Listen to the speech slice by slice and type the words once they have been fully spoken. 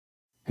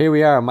Here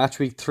we are, match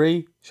week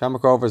 3,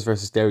 Shamrock Rovers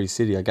versus Derry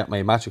City. I got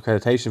my match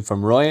accreditation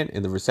from Ryan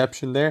in the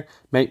reception there.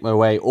 Make my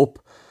way up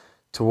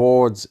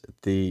towards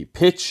the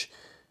pitch,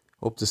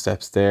 up the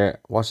steps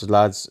there. Watch the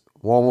lads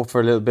warm up for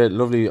a little bit.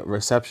 Lovely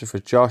reception for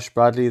Josh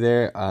Bradley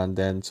there, and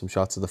then some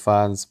shots of the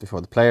fans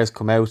before the players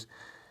come out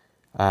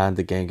and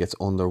the game gets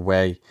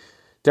underway.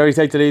 Derry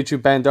take the lead through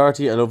Ben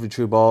Doherty. A lovely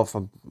through ball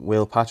from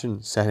Will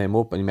Patchen, set him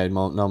up and he made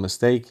no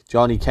mistake.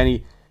 Johnny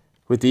Kenny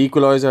with the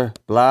equaliser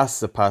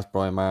blasts it past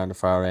Brian Maher on the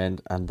far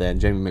end, and then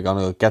Jamie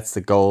McGonigle gets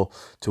the goal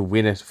to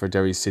win it for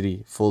Derry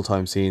City.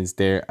 Full-time scenes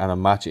there and a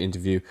match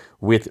interview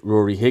with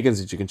Rory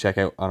Higgins that you can check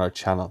out on our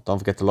channel. Don't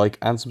forget to like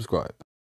and subscribe.